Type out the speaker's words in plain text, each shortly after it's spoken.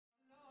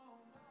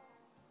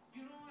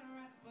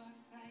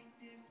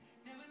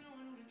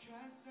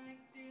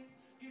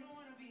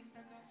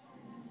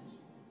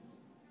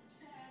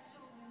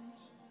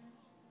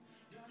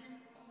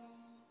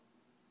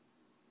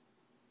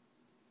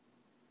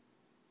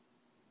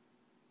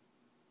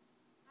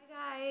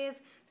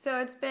guys. So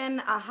it's been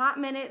a hot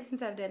minute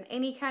since I've done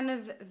any kind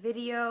of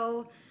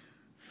video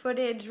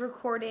footage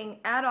recording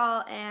at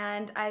all,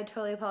 and I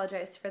totally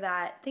apologize for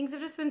that. Things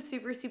have just been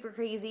super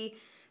crazy.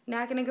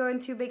 Not gonna go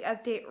into a big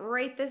update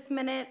right this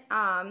minute.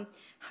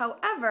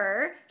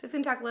 However, just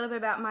gonna talk a little bit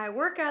about my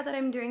workout that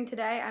I'm doing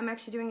today. I'm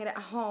actually doing it at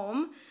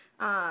home,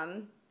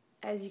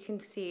 as you can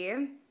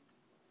see.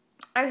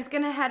 I was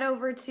gonna head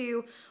over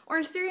to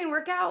Orange Theory and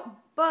work out,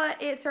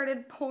 but it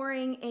started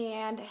pouring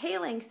and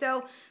hailing,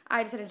 so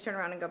I decided to turn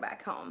around and go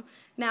back home.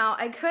 Now,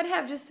 I could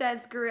have just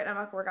said, screw it, I'm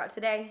not gonna work out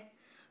today,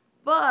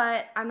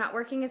 but I'm not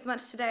working as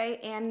much today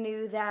and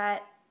knew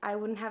that I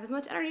wouldn't have as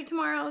much energy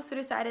tomorrow, so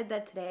decided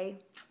that today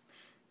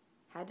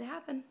had to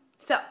happen.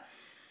 So,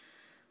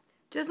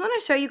 just want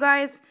to show you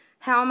guys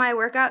how my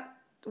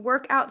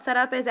workout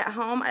setup is at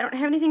home. I don't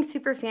have anything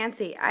super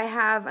fancy. I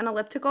have an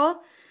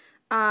elliptical.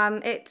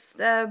 It's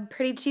a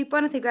pretty cheap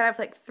one. I think I got it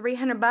for like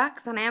 300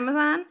 bucks on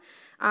Amazon.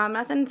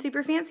 Nothing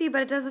super fancy,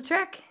 but it does the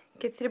trick.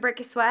 Gets you to break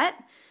a sweat.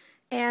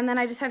 And then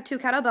I just have two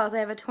kettlebells. I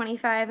have a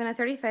 25 and a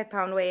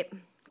 35-pound weight.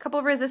 A couple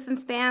of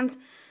resistance bands.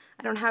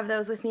 I don't have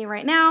those with me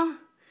right now.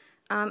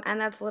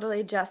 And that's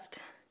literally just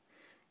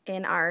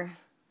in our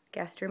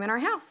guest room in our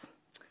house.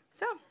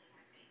 So,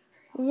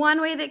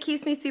 one way that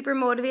keeps me super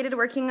motivated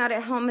working out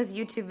at home is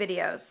YouTube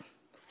videos.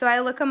 So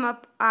I look them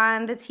up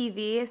on the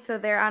TV, so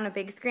they're on a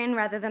big screen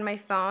rather than my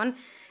phone,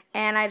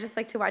 and I just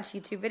like to watch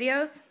YouTube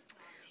videos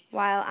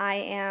while I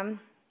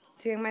am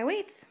doing my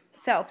weights.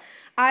 So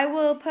I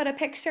will put a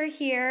picture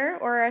here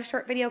or a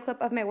short video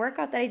clip of my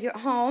workout that I do at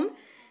home,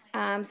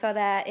 so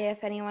that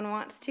if anyone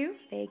wants to,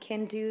 they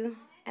can do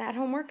an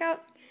at-home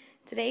workout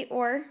today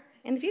or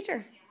in the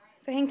future.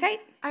 So hang tight.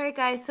 Alright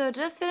guys, so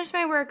just finished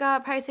my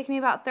workout. Probably took me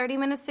about 30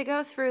 minutes to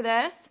go through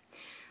this.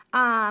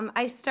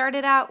 I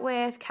started out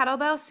with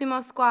kettlebell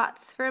sumo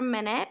squats for a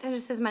minute, and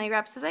just as many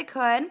reps as I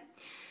could.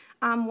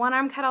 One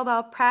arm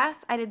kettlebell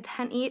press, I did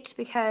 10 each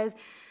because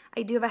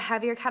I do have a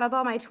heavier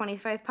kettlebell, my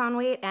 25-pound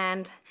weight,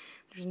 and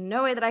there's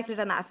no way that I could have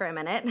done that for a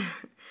minute.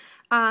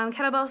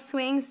 Kettlebell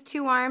swings,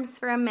 2 arms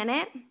for a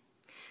minute.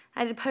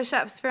 I did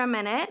push-ups for a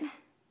minute.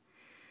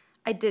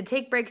 I did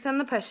take breaks on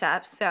the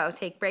push-ups, so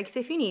take breaks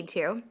if you need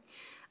to.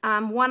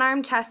 1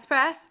 arm chest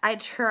press, I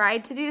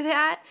tried to do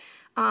that,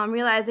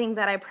 realizing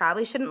that I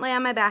probably shouldn't lay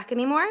on my back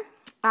anymore.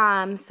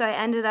 So I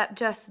ended up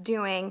just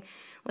doing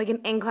like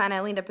an incline. I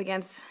leaned up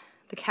against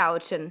the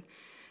couch and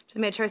just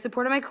made sure I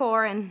supported my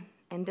core and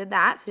did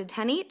that. So did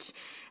 10 each.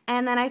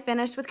 And then I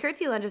finished with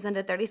curtsy lunges and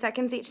did 30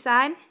 seconds each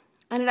side.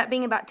 Ended up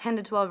being about 10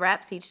 to 12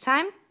 reps each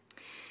time.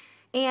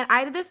 And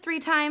I did this 3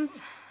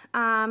 times.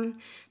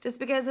 Just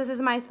because this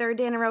is my 3rd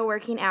day in a row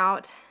working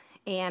out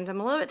and I'm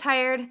a little bit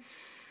tired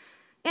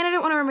and I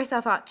don't want to wear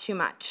myself out too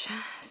much.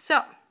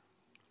 So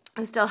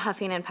I'm still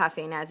huffing and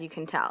puffing, as you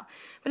can tell.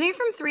 But maybe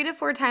from 3 to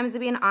 4 times would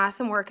be an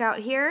awesome workout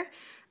here,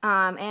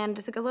 and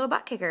just a good little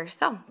butt kicker.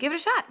 So give it a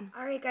shot.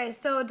 All right guys,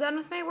 so done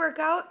with my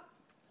workout,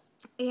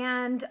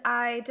 and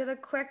I did a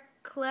quick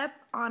clip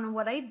on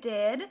what I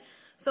did.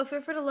 So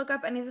feel free to look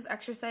up any of those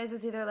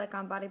exercises either like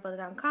on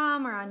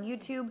bodybuilder.com or on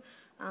YouTube,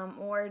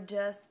 or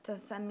just to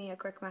send me a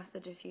quick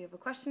message if you have a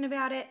question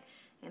about it,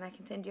 and I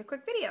can send you a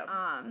quick video.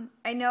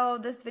 I know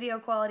this video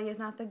quality is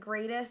not the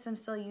greatest. I'm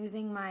still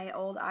using my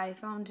old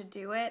iPhone to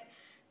do it,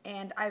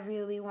 and I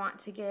really want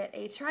to get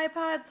a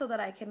tripod so that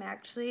I can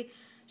actually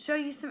show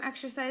you some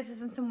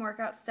exercises and some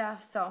workout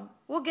stuff. So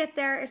we'll get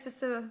there. It's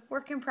just a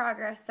work in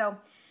progress, so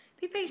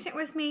be patient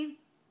with me.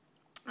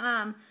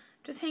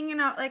 Just hanging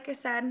out, like I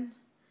said.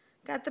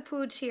 Got the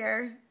pooch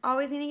here,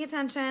 always needing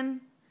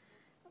attention.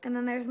 And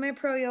then there's my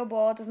Pro-Yo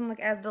bowl. It doesn't look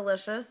as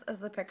delicious as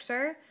the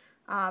picture,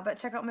 but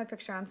check out my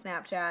picture on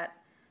Snapchat.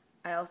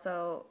 I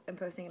also am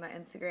posting it on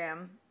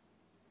Instagram.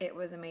 It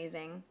was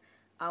amazing.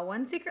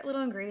 One secret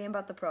little ingredient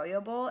about the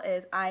Pro-Yo bowl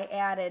is I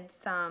added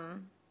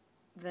some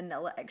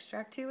vanilla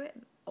extract to it.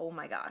 Oh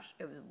my gosh,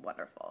 it was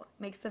wonderful.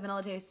 Makes the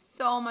vanilla taste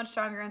so much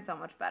stronger and so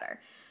much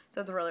better. So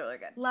it's really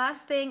good.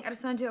 Last thing, I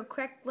just want to do a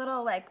quick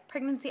little like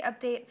pregnancy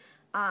update.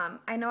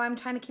 I know I'm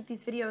trying to keep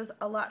these videos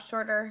a lot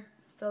shorter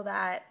so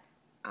that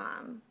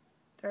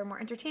they're more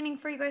entertaining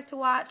for you guys to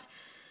watch.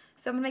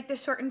 So I'm gonna make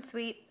this short and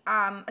sweet.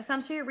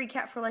 Essentially a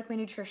recap for like my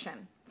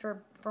nutrition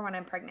for when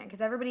I'm pregnant,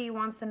 because everybody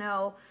wants to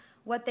know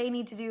what they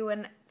need to do,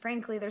 and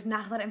frankly there's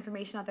not a lot of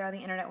information out there on the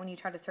internet when you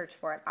try to search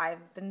for it.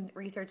 I've been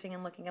researching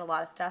and looking at a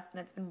lot of stuff, and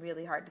it's been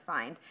really hard to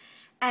find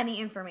any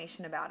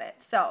information about it.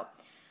 So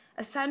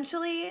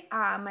essentially,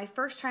 my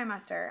first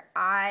trimester,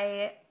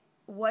 I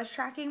was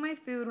tracking my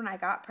food when I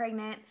got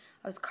pregnant.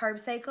 I was carb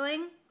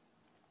cycling.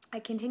 I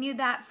continued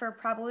that for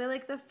probably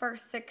like the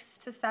first 6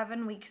 to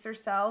 7 weeks or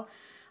so.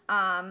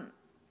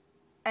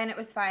 And it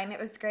was fine. It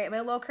was great.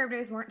 My low carb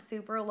days weren't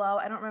super low.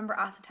 I don't remember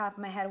off the top of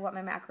my head what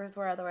my macros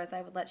were. Otherwise,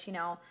 I would let you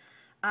know.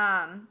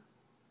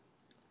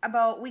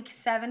 About week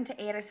 7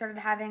 to 8, I started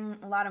having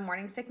a lot of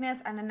morning sickness.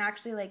 I didn't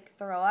actually like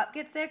throw up,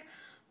 get sick,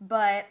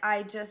 but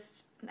I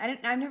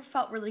never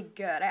felt really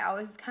good. I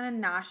always was kind of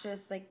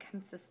nauseous, like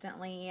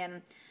consistently,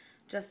 and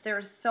just there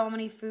were so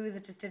many foods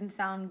that just didn't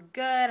sound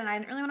good, and I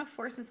didn't really want to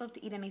force myself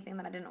to eat anything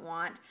that I didn't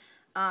want.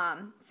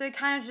 So I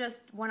kind of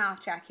just went off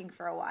tracking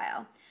for a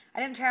while. I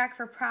didn't track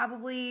for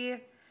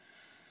probably,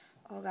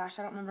 oh gosh,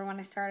 I don't remember when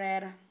I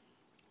started.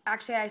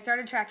 Actually, I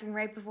started tracking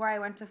right before I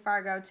went to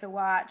Fargo to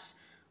watch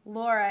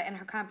Laura in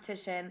her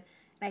competition.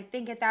 And I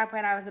think at that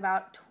point I was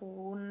about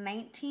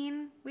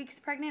 19 weeks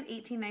pregnant,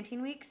 18,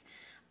 19 weeks.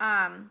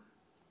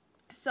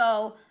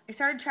 So I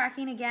started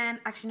tracking again.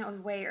 Actually, no, it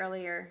was way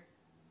earlier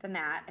than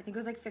that. I think it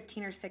was like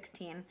 15 or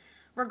 16.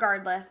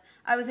 Regardless,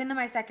 I was into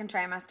my second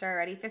trimester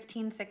already,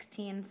 15,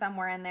 16,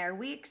 somewhere in there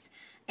weeks.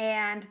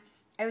 And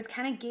I was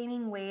kind of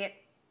gaining weight.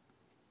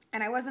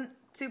 And I wasn't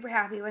super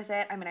happy with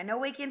it. I mean, I know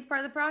weight gain's part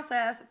of the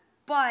process,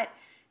 but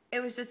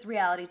it was just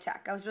reality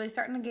check. I was really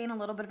starting to gain a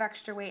little bit of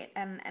extra weight,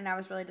 and I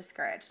was really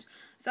discouraged.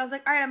 So I was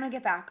like, all right, I'm going to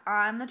get back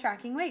on the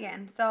tracking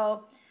wagon.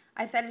 So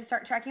I decided to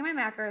start tracking my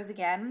macros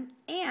again,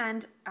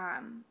 and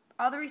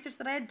all the research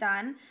that I had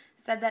done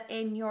said that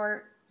in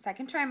your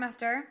second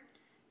trimester,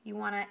 you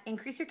want to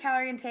increase your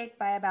calorie intake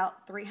by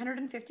about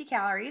 350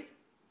 calories.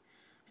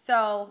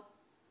 So,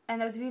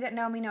 and those of you that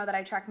know me know that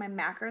I track my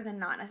macros and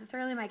not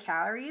necessarily my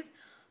calories,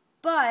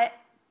 but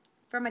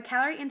from a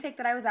calorie intake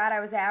that I was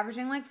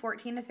averaging like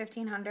 14 to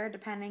 1500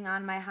 depending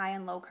on my high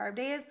and low carb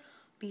days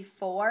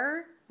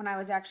before when I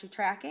was actually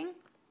tracking.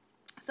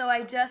 So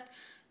I just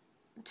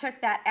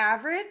took that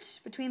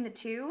average between the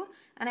two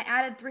and I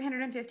added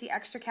 350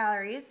 extra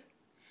calories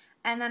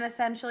and then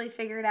essentially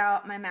figured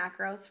out my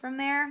macros from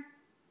there.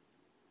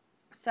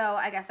 So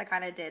I guess I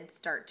kind of did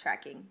start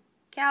tracking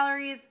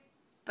calories,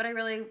 but I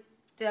really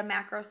did a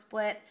macro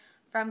split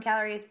from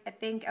calories. I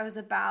think I was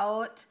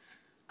about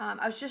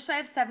I was just shy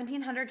of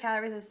 1,700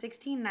 calories, it was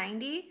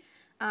 1,690,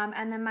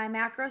 and then my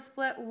macro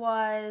split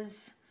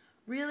was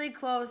really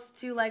close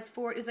to like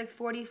it was like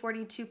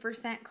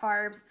 42%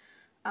 carbs,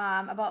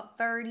 about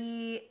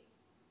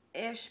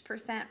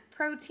 30-ish%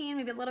 protein,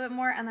 maybe a little bit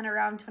more, and then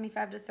around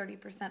 25 to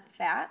 30%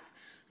 fats.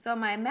 So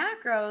my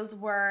macros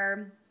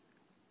were,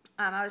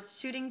 I was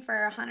shooting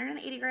for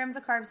 180 grams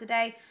of carbs a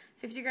day,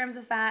 50 grams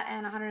of fat,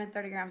 and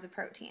 130 grams of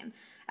protein.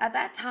 At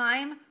that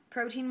time,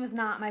 protein was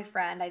not my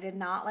friend. I did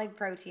not like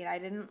protein. I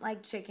didn't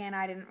like chicken.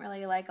 I didn't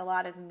really like a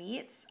lot of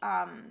meats.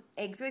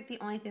 Eggs were like the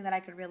only thing that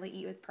I could really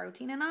eat with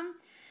protein in them.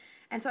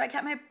 And so I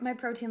kept my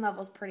protein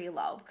levels pretty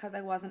low because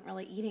I wasn't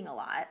really eating a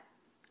lot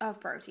of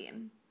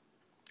protein.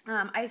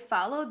 I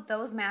followed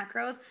those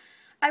macros,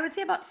 I would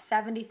say about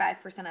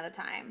 75% of the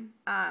time.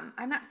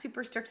 I'm not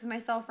super strict with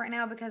myself right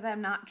now because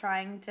I'm not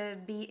trying to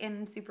be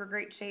in super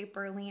great shape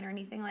or lean or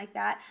anything like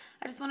that.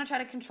 I just want to try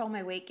to control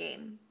my weight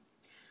gain.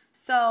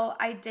 So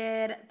I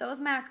did those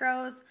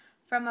macros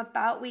from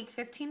about week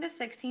 15 to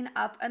 16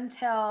 up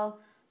until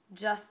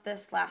just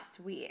this last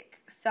week.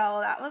 So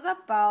that was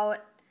about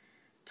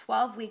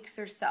 12 weeks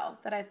or so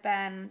that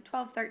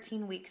 12,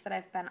 13 weeks that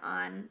I've been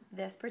on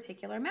this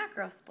particular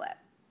macro split.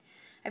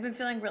 I've been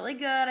feeling really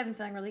good. I've been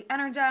feeling really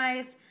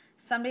energized.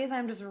 Some days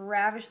I'm just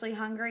ravishly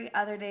hungry.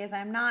 Other days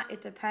I'm not. It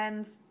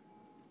depends.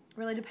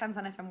 Really depends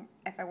on if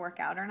I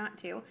work out or not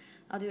too.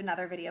 I'll do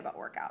another video about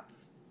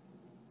workouts.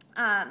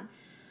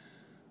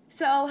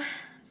 So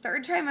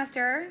third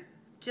trimester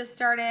just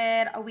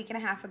started a week and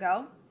a half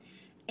ago,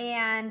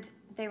 and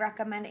they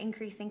recommend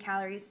increasing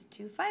calories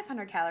to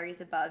 500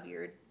 calories above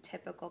your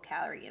typical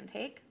calorie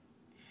intake.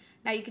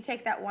 Now you could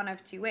take that one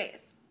of two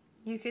ways.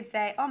 You could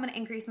say, oh, I'm going to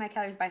increase my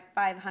calories by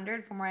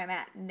 500 from where I'm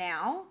at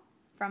now,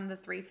 from the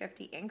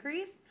 350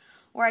 increase,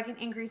 or I can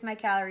increase my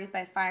calories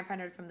by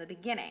 500 from the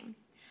beginning.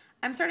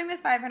 I'm starting with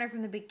 500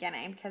 from the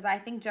beginning because I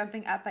think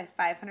jumping up by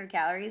 500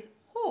 calories,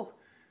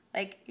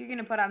 like you're going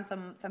to put on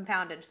some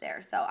poundage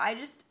there. So I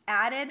just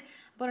added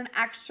about an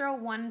extra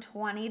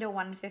 120 to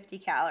 150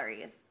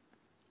 calories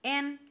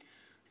in.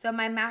 So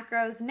my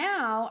macros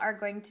now are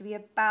going to be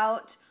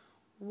about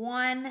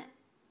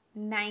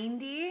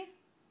 190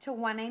 to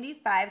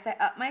 195. So I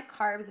upped my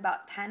carbs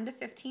about 10 to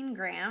 15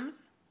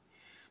 grams.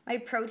 My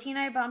protein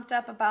I bumped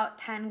up about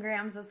 10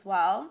 grams as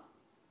well,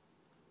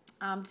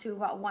 to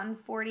about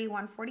 140,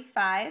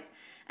 145.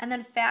 And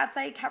then fats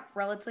I kept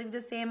relatively the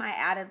same. I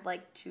added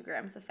like 2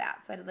 grams of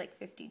fat, so I did like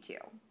 52.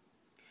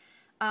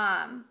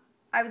 I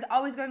was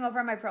always going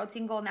over my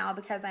protein goal now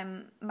because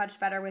I'm much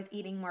better with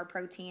eating more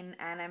protein,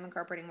 and I'm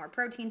incorporating more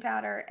protein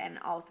powder and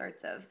all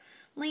sorts of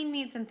lean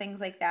meats and things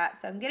like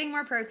that. So I'm getting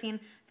more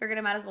protein. Figured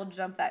I might as well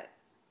jump that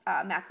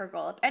macro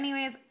goal up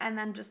anyways, and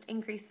then just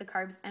increase the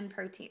carbs and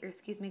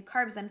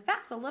carbs and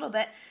fats a little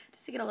bit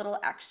just to get a little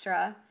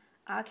extra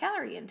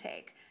calorie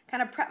intake.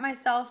 Kind of prep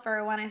myself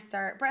for when I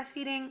start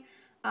breastfeeding.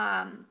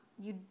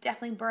 You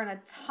definitely burn a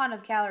ton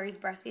of calories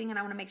breastfeeding, and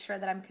I want to make sure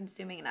that I'm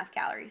consuming enough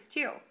calories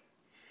too.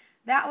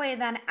 That way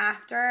then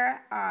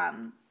after I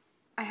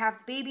have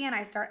the baby and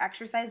I start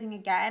exercising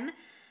again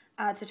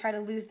to try to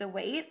lose the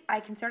weight, I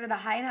can start at a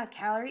high enough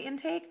calorie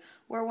intake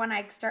where when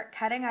I start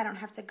cutting, I don't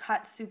have to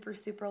cut super,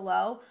 super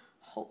low,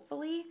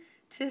 hopefully,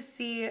 to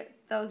see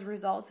those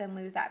results and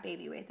lose that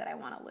baby weight that I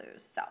want to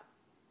lose. So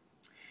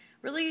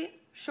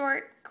really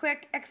short,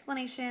 quick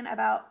explanation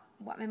about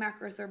what my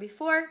macros were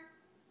before,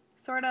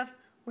 sort of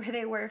where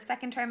they were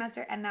second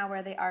trimester, and now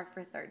where they are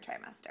for third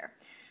trimester.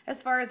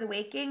 As far as the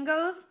weight gain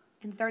goes,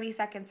 in 30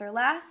 seconds or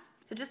less.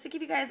 So just to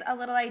give you guys a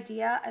little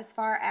idea as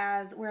far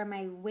as where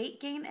my weight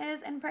gain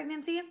is in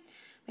pregnancy,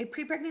 my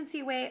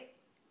pre-pregnancy weight,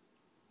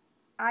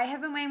 I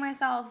have been weighing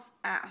myself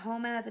at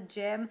home and at the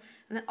gym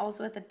and then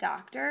also at the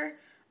doctor.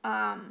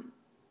 And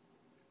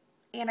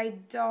I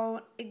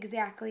don't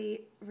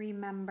exactly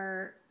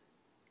remember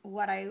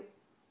what I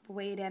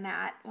weighed in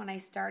at when I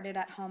started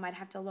at home. I'd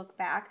have to look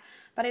back.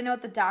 But I know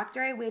at the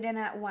doctor I weighed in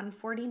at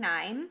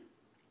 149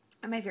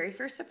 at my very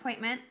first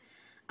appointment.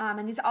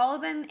 And these all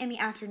have been in the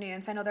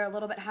afternoon, so I know they're a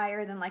little bit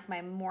higher than like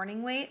my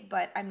morning weight,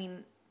 but I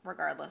mean,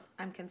 regardless,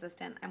 I'm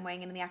consistent. I'm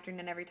weighing in the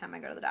afternoon every time I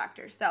go to the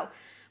doctor. So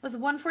it was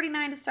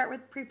 149 to start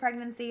with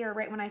pre-pregnancy, or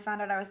right when I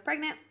found out I was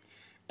pregnant.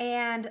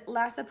 And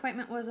last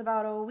appointment was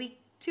about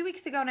 2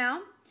 weeks ago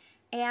now,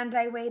 and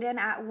I weighed in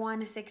at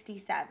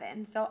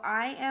 167. So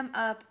I am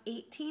up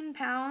 18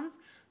 pounds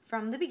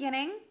from the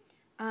beginning,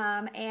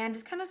 and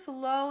just kind of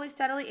slowly,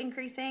 steadily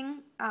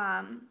increasing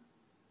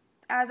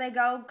as I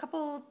go. A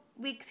couple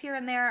weeks here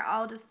and there,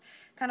 I'll just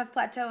kind of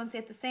plateau and stay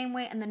at the same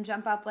weight and then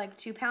jump up like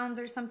 2 pounds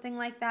or something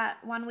like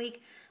that one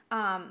week.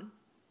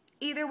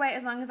 Either way,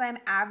 as long as I'm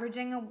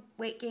averaging a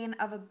weight gain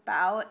of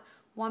about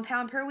 1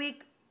 pound per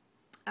week,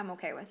 I'm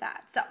okay with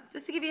that. So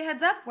just to give you a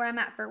heads up where I'm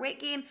at for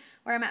weight gain,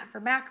 where I'm at for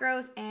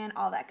macros, and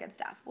all that good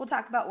stuff. We'll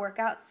talk about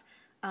workouts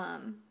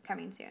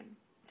coming soon.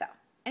 So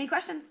any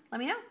questions, let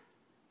me know.